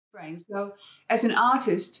brain. So as an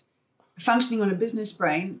artist functioning on a business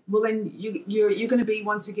brain, well, then you're going to be,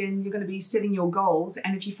 once again, you're going to be setting your goals.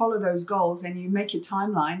 And if you follow those goals and you make your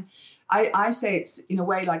timeline, I say it's in a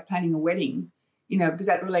way like planning a wedding, because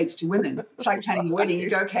that relates to women. It's like planning a wedding. You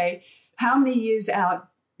go, okay, how many years out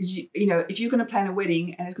is, if you're going to plan a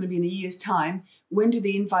wedding and it's going to be in a year's time, when do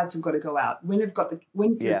the invites have got to go out? When's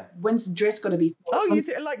the dress got to be? Oh,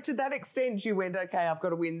 like to that extent, you went, okay, I've got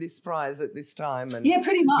to win this prize at this time. And, yeah,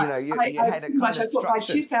 pretty much. You had a kind of I thought by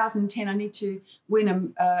structure. 2010, I need to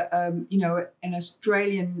win an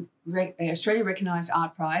Australia recognised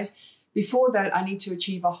art prize. Before that, I need to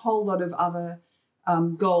achieve a whole lot of other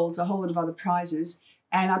goals, a whole lot of other prizes,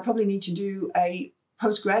 and I probably need to do a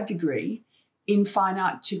postgrad degree in fine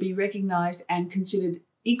art to be recognised and considered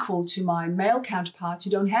equal to my male counterparts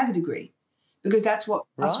who don't have a degree, because that's what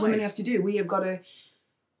us women have to do. We have got to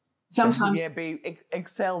sometimes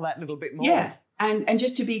excel that little bit more. Yeah, and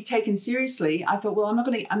just to be taken seriously, I thought, well,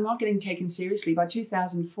 I'm not getting taken seriously. By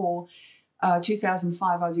 2004,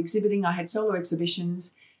 2005, I was exhibiting. I had solo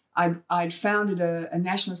exhibitions. I'd founded a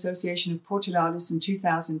National Association of Portrait Artists in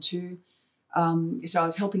 2002. So I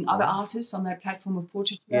was helping other artists on that platform of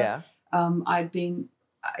portraiture. Yeah. I'd been,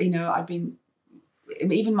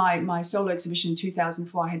 even my solo exhibition in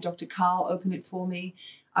 2004, I had Dr. Carl open it for me.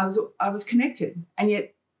 I was connected, and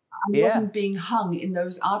yet I wasn't being hung in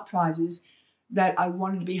those art prizes that I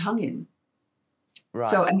wanted to be hung in.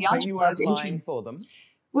 Right. So, and the but you were applying for them.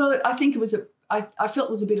 Well, I think it was I felt it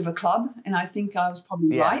was a bit of a club, and I think I was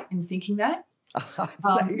probably right in thinking that. I'd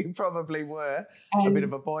say you probably were a bit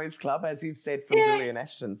of a boys' club, as you've said from Julian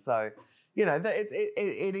Ashton. So,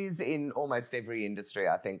 it is in almost every industry,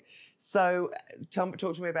 I think. So, talk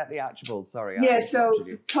to me about the Archibald. Sorry. Yeah, so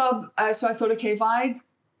the club. So I thought, okay, if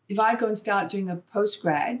I go and start doing a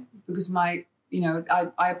postgrad, because I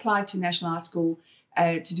applied to National Art School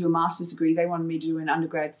to do a master's degree. They wanted me to do an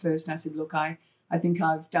undergrad first, and I said, look, I think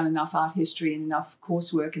I've done enough art history and enough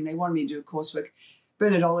coursework, and they wanted me to do coursework.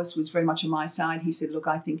 Bernard Ollis was very much on my side. He said, look,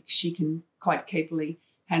 I think she can quite capably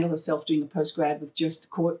handle herself doing a postgrad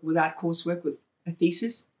with without coursework, with a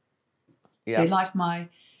thesis. Yeah. They liked my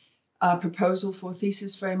proposal for a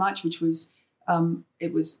thesis very much, which was,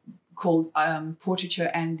 it was called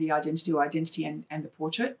Portraiture and the Identity, or Identity and the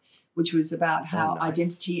Portrait, which was about how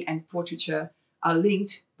identity and portraiture are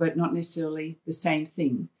linked, but not necessarily the same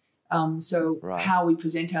thing. How we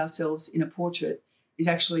present ourselves in a portrait is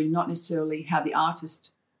actually not necessarily how the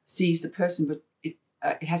artist sees the person, but it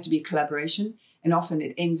has to be a collaboration. And often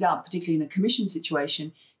it ends up, particularly in a commission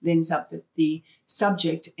situation, it ends up that the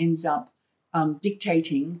subject ends up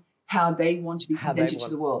dictating how they want to be presented to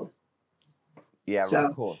the world. Yeah, so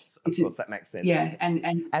of course, that makes sense. Yeah,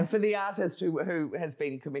 and for the artist who has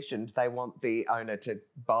been commissioned, they want the owner to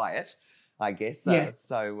buy it, I guess.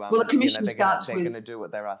 Well, a commission starts with, they're going to do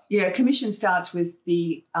what they're asked. Yeah, a commission starts with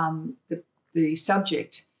the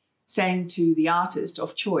subject saying to the artist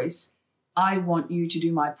of choice, I want you to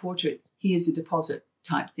do my portrait. Here's the deposit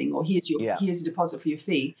type thing, or here's a deposit for your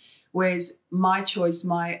fee. Whereas my choice,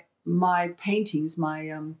 my paintings,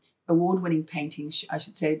 my award-winning paintings, I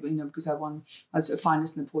should say, because I was a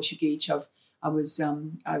finalist in the Portuguese. I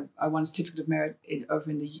won a certificate of merit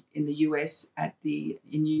over in the US in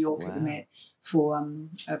New York at the Met for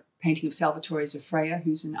a painting of Salvatore Zafreya,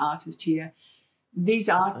 who's an artist here. These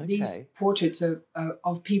portraits are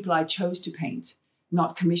of people I chose to paint,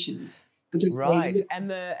 not commissions. Because and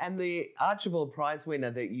the Archibald Prize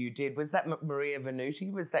winner that you did, was that Maria Venuti?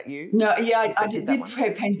 Was that you? No, yeah, I did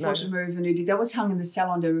paint a portrait of Maria Venuti. That was hung in the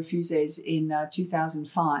Salon de Refuses in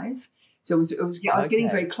 2005. So I was getting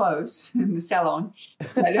very close in the salon.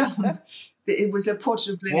 But, it was a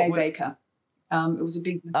portrait of Glen A. Baker. It was a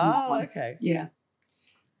big one. Oh, okay. Yeah.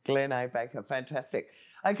 Glen A. Baker, fantastic.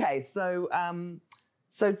 Okay, so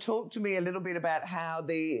talk to me a little bit about how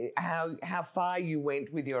far you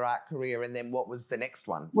went with your art career, and then what was the next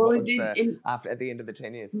one? Well, at the end of the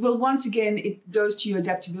 10 years. Well, once again, it goes to your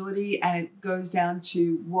adaptability, and it goes down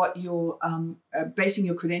to what you're basing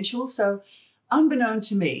your credentials. So, unbeknown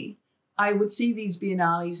to me, I would see these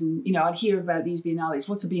biennales, and I'd hear about these biennales.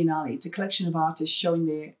 What's a biennale? It's a collection of artists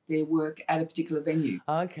showing their work at a particular venue.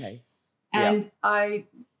 Okay. And I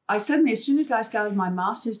suddenly, as soon as I started my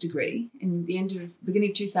master's degree in the beginning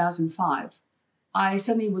of 2005, I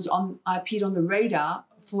suddenly I appeared on the radar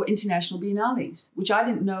for international biennales, which I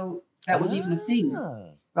didn't know that was even a thing,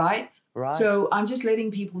 right? Right. So I'm just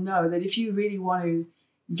letting people know that if you really want to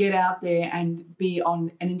get out there and be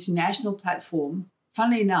on an international platform,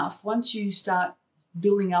 funnily enough, once you start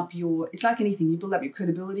building up it's like anything, you build up your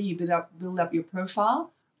credibility, you build up your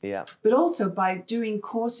profile. Yeah. but also by doing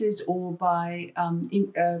courses or by,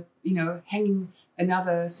 hanging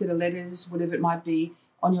another set of letters, whatever it might be,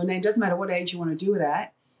 on your name. Doesn't matter what age you want to do it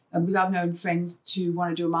at. Because I've known friends to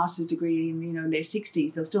want to do a master's degree in their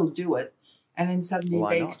 60s, they'll still do it. And then suddenly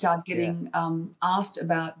Why they not? start getting asked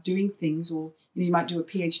about doing things, or you might do a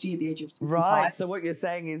PhD at the age of 65. Right. So what you're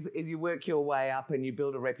saying is you work your way up and you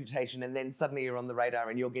build a reputation, and then suddenly you're on the radar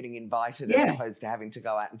and you're getting invited as opposed to having to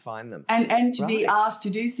go out and find them. And to be asked to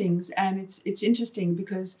do things. And it's interesting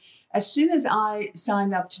because as soon as I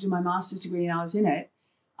signed up to do my master's degree and I was in it,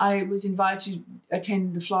 I was invited to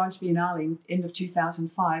attend the Florence Biennale end of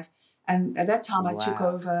 2005. And at that time, I took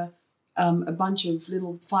over a bunch of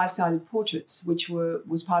little 5-sided portraits, which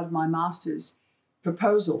was part of my master's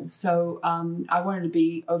proposal. So I wanted to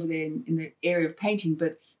be over there in the area of painting.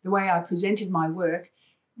 But the way I presented my work,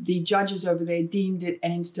 the judges over there deemed it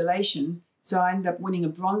an installation. So I ended up winning a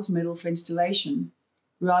bronze medal for installation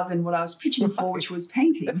rather than what I was pitching for, which was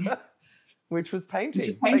painting. Which was painting.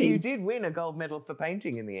 But you did win a gold medal for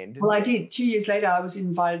painting in the end, didn't you? I did. 2 years later, I was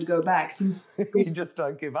invited to go back. Since you just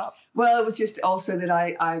don't give up. Well, it was just also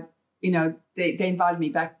that they invited me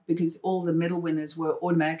back because all the medal winners were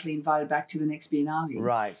automatically invited back to the next Biennale.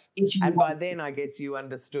 Right. And by then, I guess you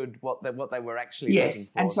understood what they were actually looking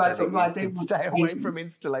for. And so I thought, they want stay away from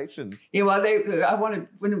installations. Yeah, well, I wanted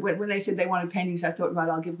when they said they wanted paintings, I thought,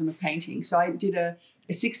 I'll give them a painting. So I did a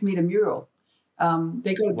 6-meter mural.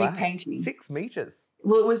 They got a big painting. 6 meters.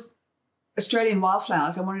 Well, it was Australian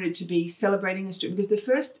wildflowers. I wanted it to be celebrating Australia because the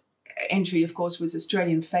first entry, of course, was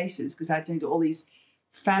Australian faces because I did all these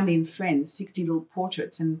family and friends, 60 little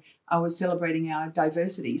portraits, and I was celebrating our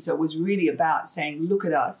diversity. So it was really about saying, look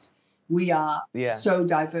at us. We are so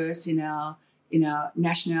diverse in our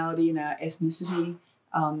nationality, in our ethnicity,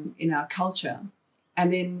 in our culture.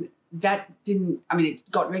 And then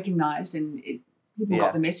it got recognized and people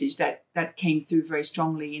got the message that came through very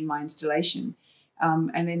strongly in my installation.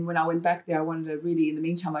 And then when I went back there, in the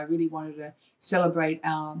meantime, I really wanted to celebrate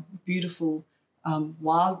our beautiful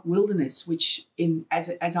wild wilderness, which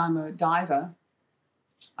as I'm a diver,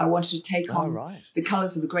 I wanted to take on the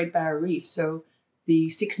colours of the Great Barrier Reef. So the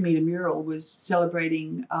 6-meter mural was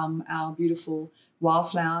celebrating our beautiful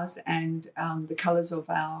wildflowers and the colours of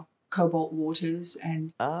our cobalt waters.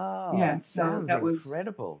 And so that was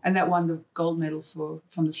incredible. And that won the gold medal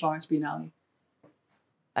from the Florence Biennale.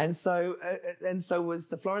 And so was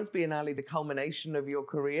the Florence Biennale the culmination of your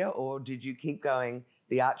career, or did you keep going?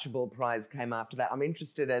 The Archibald Prize came after that. I'm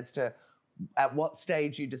interested as to at what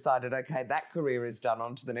stage you decided, okay, that career is done,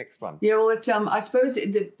 on to the next one. Yeah, well, it's I suppose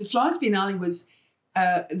the Florence Biennale was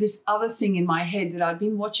this other thing in my head that I'd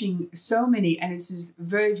been watching so many, and it's just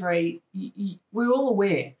very, very, we're all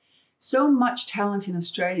aware, so much talent in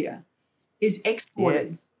Australia is exported.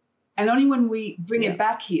 Yes. And only when we bring it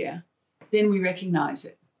back here, then we recognise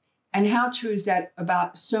it. And how true is that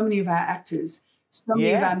about so many of our actors, so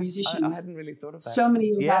many of our musicians? I hadn't really thought of that. So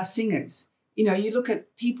many of our singers. You look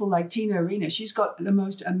at people like Tina Arena, she's got the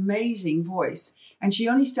most amazing voice. And she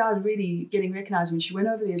only started really getting recognised when she went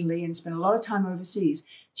over to Italy and spent a lot of time overseas.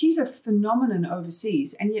 She's a phenomenon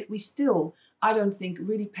overseas. And yet we still, I don't think,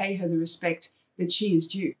 really pay her the respect that she is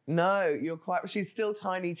due. No, you're quite. She's still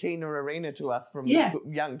tiny Tina Arena to us from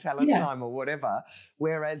Young Talent Time or whatever.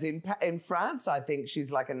 Whereas in France, I think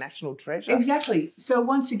she's like a national treasure. Exactly. So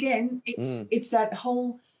once again, it's that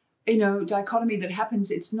whole, dichotomy that happens.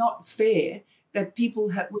 It's not fair that people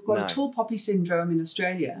have. We've got a tall poppy syndrome in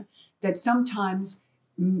Australia that sometimes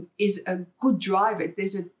is a good driver.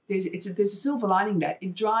 There's a silver lining that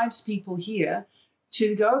it drives people here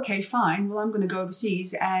to go, okay, fine, well, I'm going to go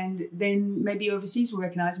overseas, and then maybe overseas will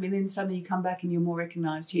recognise me, and then suddenly you come back and you're more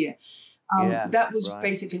recognised here. That was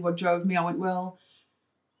basically what drove me. I went, well,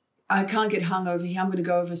 I can't get hung over here. I'm going to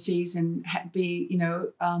go overseas and be,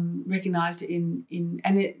 recognised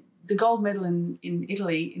the gold medal in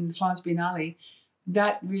Italy, in the Florence Biennale,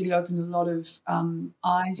 that really opened a lot of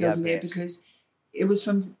eyes over there, because it was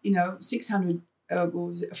from, 600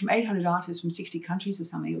 from 800 artists from 60 countries or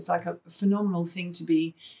something. It was like a phenomenal thing to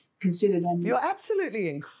be considered. And you're absolutely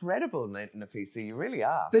incredible, Nafisa. You really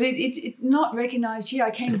are. But it's not recognised here.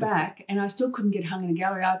 I came back and I still couldn't get hung in a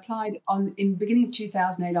gallery. I applied in the beginning of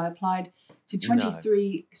 2008. I applied to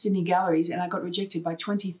 23 Sydney galleries, and I got rejected by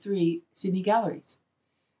 23 Sydney galleries.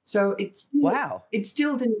 So it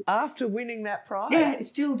still didn't. After winning that prize, it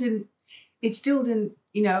still didn't.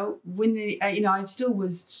 When I still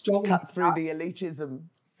was struggling. Cut through the elitism.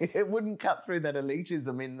 It wouldn't cut through that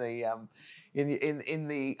elitism in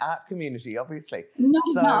the art community, obviously. Not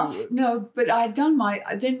enough, no. But I had done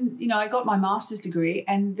I got my master's degree,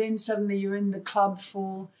 and then suddenly you're in the club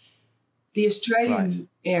for the Australian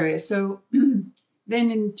area. So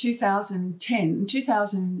then in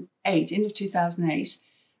 2008, end of 2008,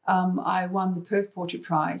 I won the Perth Portrait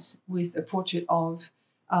Prize with a portrait of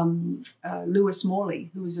Lewis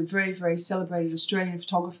Morley, who was a very, very celebrated Australian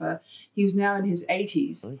photographer. He was now in his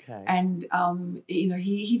 80s. Okay. And,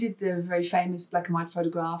 he did the very famous black and white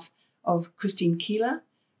photograph of Christine Keeler,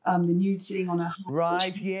 the nude sitting on a high Right,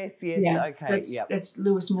 porch. yes, Yeah, okay. That's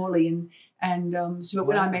Lewis Morley. And so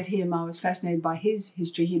when I met him, I was fascinated by his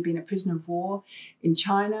history. He had been a prisoner of war in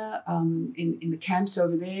China, in the camps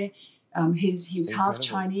over there. He was half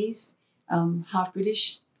Chinese, half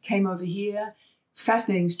British, came over here.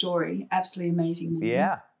 Fascinating story, absolutely amazing man.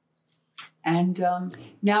 Yeah. And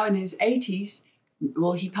now in his 80s,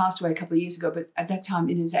 well, he passed away a couple of years ago, but at that time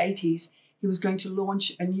in his 80s, he was going to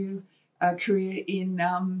launch a new career in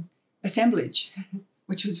assemblage,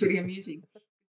 which was really amusing.